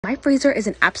My freezer is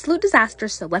an absolute disaster,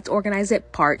 so let's organize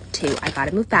it part 2. I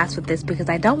gotta move fast with this because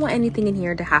I don't want anything in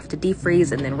here to have to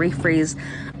defreeze and then refreeze.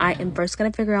 I am first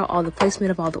gonna figure out all the placement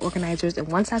of all the organizers, and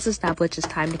once that's established, it's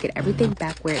time to get everything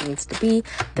back where it needs to be.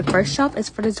 The first shelf is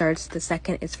for desserts, the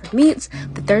second is for meats,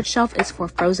 the third shelf is for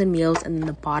frozen meals, and then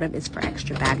the bottom is for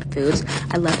extra bagged foods.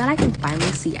 I love that I can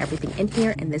finally see everything in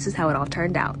here, and this is how it all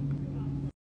turned out.